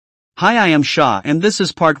Hi, I am Shah and this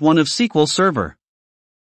is part 1 of SQL Server.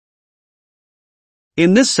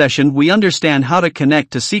 In this session we understand how to connect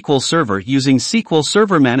to SQL Server using SQL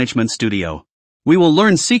Server Management Studio. We will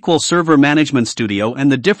learn SQL Server Management Studio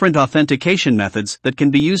and the different authentication methods that can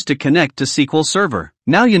be used to connect to SQL Server.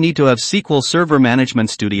 Now you need to have SQL Server Management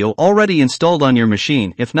Studio already installed on your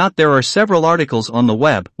machine. If not, there are several articles on the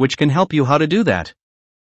web which can help you how to do that.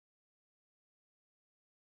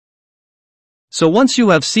 So once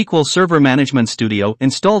you have SQL Server Management Studio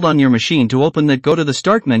installed on your machine, to open that, go to the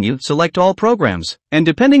Start menu, select All Programs, and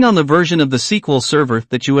depending on the version of the SQL Server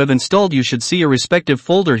that you have installed, you should see a respective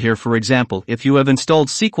folder here. For example, if you have installed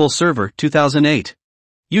SQL Server 2008,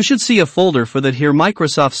 you should see a folder for that here,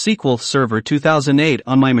 Microsoft SQL Server 2008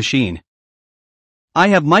 on my machine. I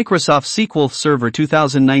have Microsoft SQL Server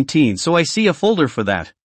 2019, so I see a folder for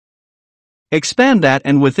that. Expand that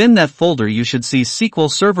and within that folder you should see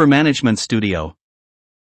SQL Server Management Studio.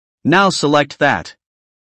 Now select that.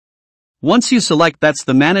 Once you select that's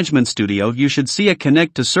the Management Studio, you should see a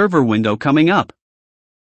Connect to Server window coming up.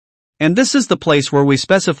 And this is the place where we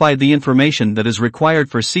specify the information that is required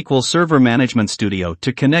for SQL Server Management Studio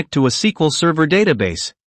to connect to a SQL Server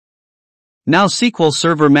database. Now SQL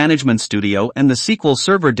Server Management Studio and the SQL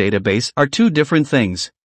Server database are two different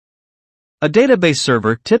things. A database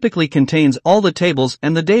server typically contains all the tables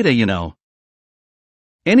and the data you know.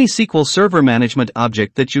 Any SQL Server management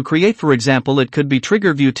object that you create, for example, it could be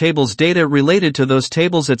trigger view tables, data related to those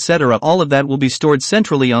tables, etc. All of that will be stored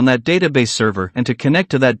centrally on that database server, and to connect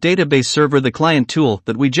to that database server, the client tool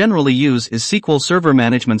that we generally use is SQL Server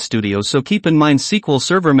Management Studio. So keep in mind, SQL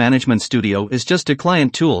Server Management Studio is just a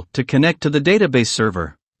client tool to connect to the database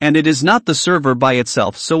server. And it is not the server by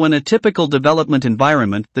itself, so in a typical development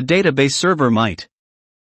environment, the database server might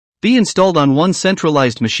be installed on one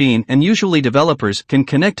centralized machine, and usually developers can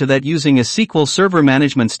connect to that using a SQL Server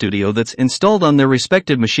Management Studio that's installed on their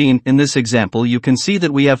respective machine. In this example, you can see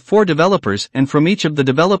that we have 4 developers, and from each of the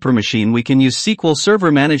developer machine we can use SQL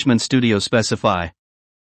Server Management Studio specify.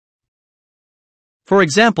 For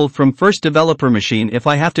example, from first developer machine, if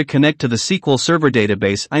I have to connect to the SQL Server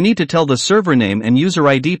database, I need to tell the server name and user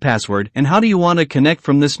ID password. And how do you want to connect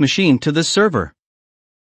from this machine to this server?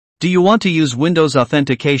 Do you want to use Windows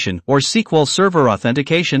Authentication or SQL Server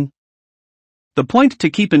Authentication? The point to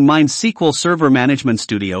keep in mind, SQL Server Management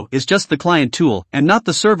Studio is just the client tool and not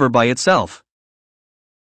the server by itself.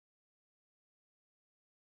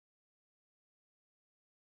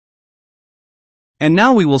 And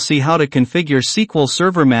now we will see how to configure SQL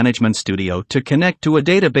Server Management Studio to connect to a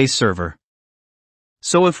database server.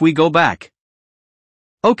 So if we go back.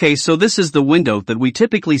 Okay, so this is the window that we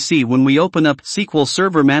typically see when we open up SQL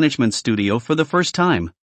Server Management Studio for the first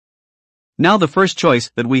time. Now the first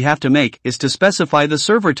choice that we have to make is to specify the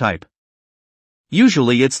server type.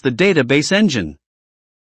 Usually it's the database engine.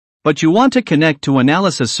 But you want to connect to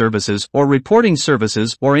analysis services or reporting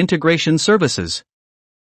services or integration services,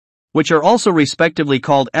 which are also respectively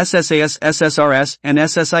called SSAS, SSRS, and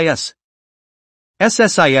SSIS.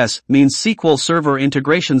 SSIS means SQL Server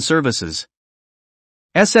Integration Services.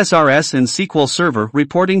 SSRS and SQL Server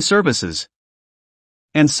Reporting Services.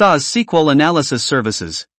 And SAS, SQL Analysis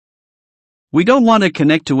Services. We don't want to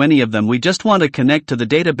connect to any of them, we just want to connect to the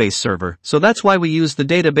database server, so that's why we use the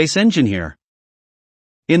database engine here.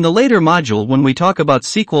 In the later module, when we talk about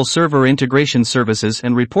SQL Server Integration Services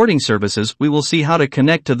and Reporting Services, we will see how to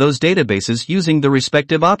connect to those databases using the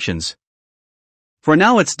respective options. For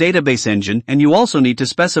now it's database engine, and you also need to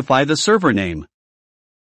specify the server name.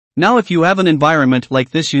 Now if you have an environment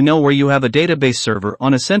like this, you know, where you have a database server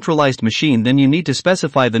on a centralized machine, then you need to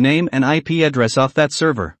specify the name and IP address of that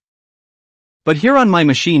server. But here on my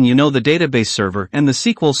machine, you know, the database server and the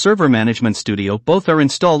SQL Server Management Studio both are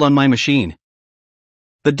installed on my machine.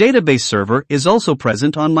 The database server is also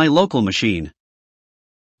present on my local machine.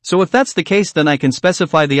 So if that's the case, then I can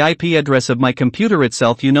specify the IP address of my computer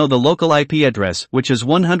itself, you know, the local IP address, which is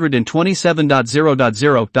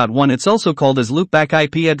 127.0.0.1. It's also called as loopback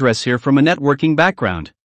IP address here from a networking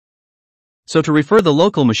background. So to refer the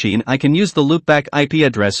local machine, I can use the loopback IP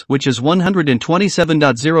address, which is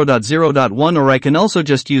 127.0.0.1, or I can also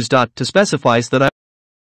just use dot to specify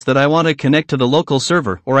that I want to connect to the local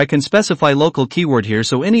server, or I can specify local keyword here.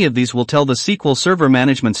 So any of these will tell the SQL Server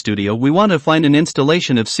Management Studio we want to find an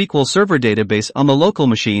installation of SQL Server database on the local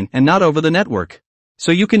machine and not over the network.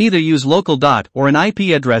 So you can either use local dot or an IP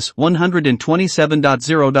address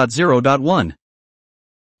 127.0.0.1.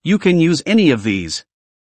 You can use any of these.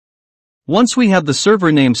 Once we have the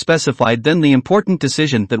server name specified, then the important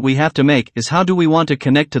decision that we have to make is how do we want to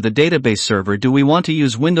connect to the database server? Do we want to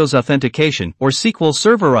use Windows Authentication or SQL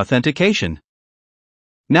Server Authentication?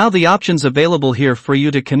 Now the options available here for you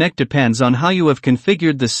to connect depends on how you have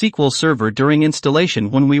configured the SQL Server during installation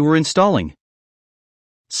when we were installing.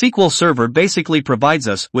 SQL Server basically provides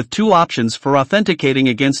us with two options for authenticating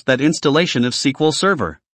against that installation of SQL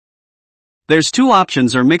Server. There's two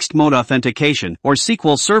options: or mixed mode authentication or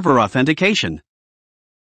SQL Server Authentication.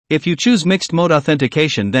 If you choose mixed mode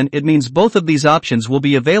authentication, then it means both of these options will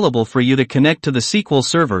be available for you to connect to the SQL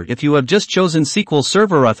Server. If you have just chosen SQL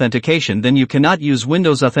Server Authentication, then you cannot use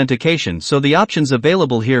Windows Authentication, so the options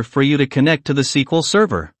available here for you to connect to the SQL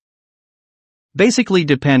Server basically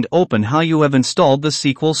depend upon how you have installed the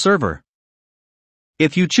SQL Server.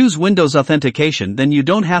 If you choose Windows Authentication, then you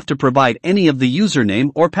don't have to provide any of the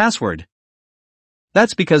username or password.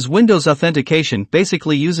 That's because Windows Authentication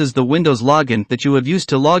basically uses the Windows login that you have used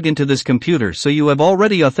to log into this computer, so you have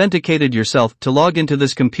already authenticated yourself to log into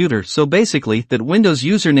this computer, so basically that Windows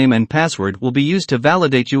username and password will be used to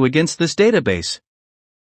validate you against this database.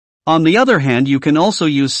 On the other hand, you can also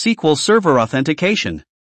use SQL Server Authentication.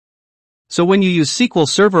 So when you use SQL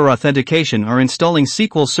Server Authentication or installing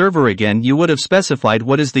SQL Server again, you would have specified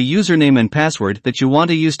what is the username and password that you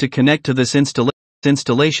want to use to connect to this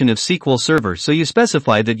installation of SQL Server. So you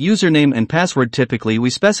specify that username and password. Typically we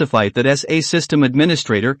specify that as a system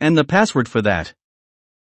administrator and the password for that.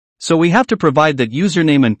 So we have to provide that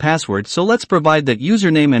username and password, so let's provide that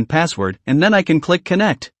username and password, and then I can click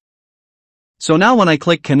connect. So now when I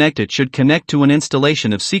click connect, it should connect to an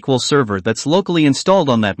installation of SQL Server that's locally installed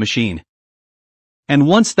on that machine. And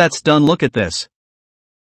once that's done, look at this.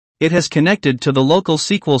 It has connected to the local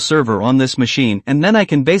SQL Server on this machine, and then I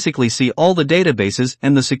can basically see all the databases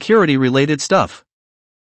and the security related stuff.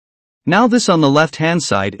 Now this on the left hand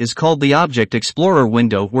side is called the Object Explorer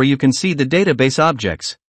window, where you can see the database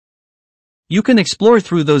objects. You can explore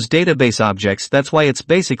through those database objects, that's why it's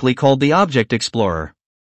basically called the Object Explorer.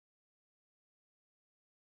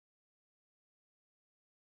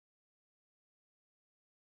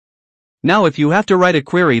 Now if you have to write a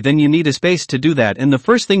query, then you need a space to do that, and the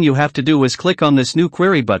first thing you have to do is click on this new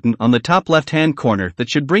query button on the top left hand corner. That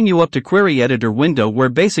should bring you up to query editor window, where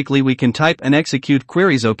basically we can type and execute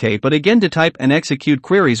queries. Okay, but again, to type and execute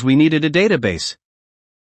queries we needed a database.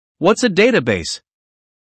 What's a database?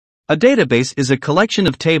 A database is a collection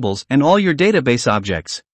of tables and all your database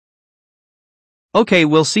objects. Okay,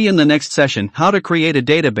 we'll see in the next session how to create a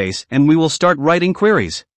database, and we will start writing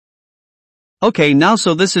queries. Okay, now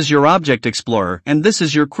so this is your Object Explorer and this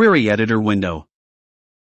is your query editor window.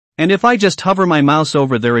 And if I just hover my mouse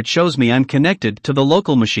over there, it shows me I'm connected to the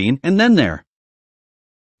local machine, and then there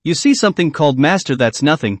you see something called master. That's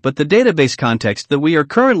nothing but the database context that we are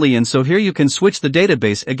currently in. So here you can switch the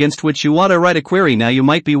database against which you want to write a query. Now you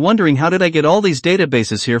might be wondering, how did I get all these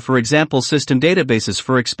databases here? For example, system databases.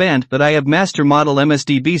 For expand, that I have master model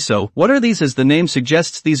MSDB. So what are these? As the name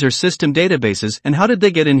suggests, these are system databases. And how did they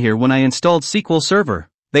get in here? When I installed SQL Server,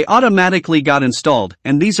 they automatically got installed,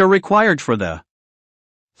 and these are required for the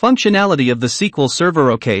functionality of the SQL Server.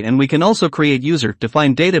 Okay, and we can also create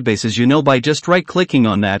user-defined databases, by just right-clicking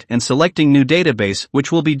on that and selecting new database,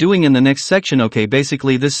 which we'll be doing in the next section. Okay,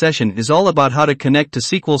 basically this session is all about how to connect to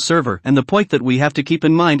SQL Server, and the point that we have to keep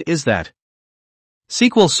in mind is that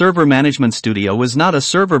SQL Server Management Studio is not a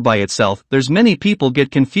server by itself. There's many people get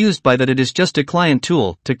confused by that. It is just a client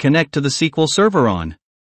tool to connect to the SQL Server on.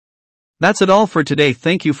 That's it all for today.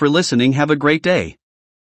 Thank you for listening. Have a great day.